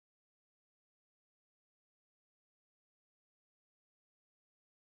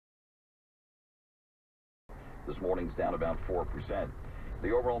This morning's down about 4%.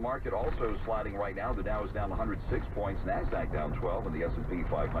 The overall market also sliding right now. The Dow is down 106 points, NASDAQ down 12, and the S&P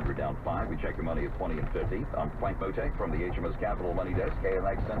 500 down 5. We check your money at 20 and 50. I'm Frank Motek from the HMS Capital Money Desk,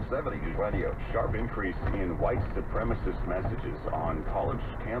 KNX 1070 News Radio. Sharp increase in white supremacist messages on college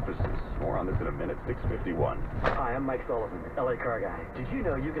campuses. More on this in a minute, 6:51. Hi, I'm Mike Sullivan, LA Car Guy. Did you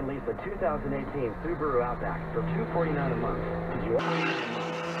know you can lease a 2018 Subaru Outback for $249 a month? Did you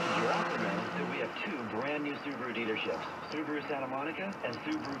also know that we have two brand new Subaru dealerships, Subaru Santa Monica and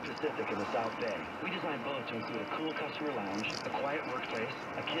Subaru Pacific in the South Bay. We designed both to include a cool customer lounge, a quiet workplace,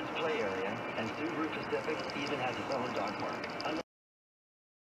 a kids play area, and Subaru Pacific even has its own dog park.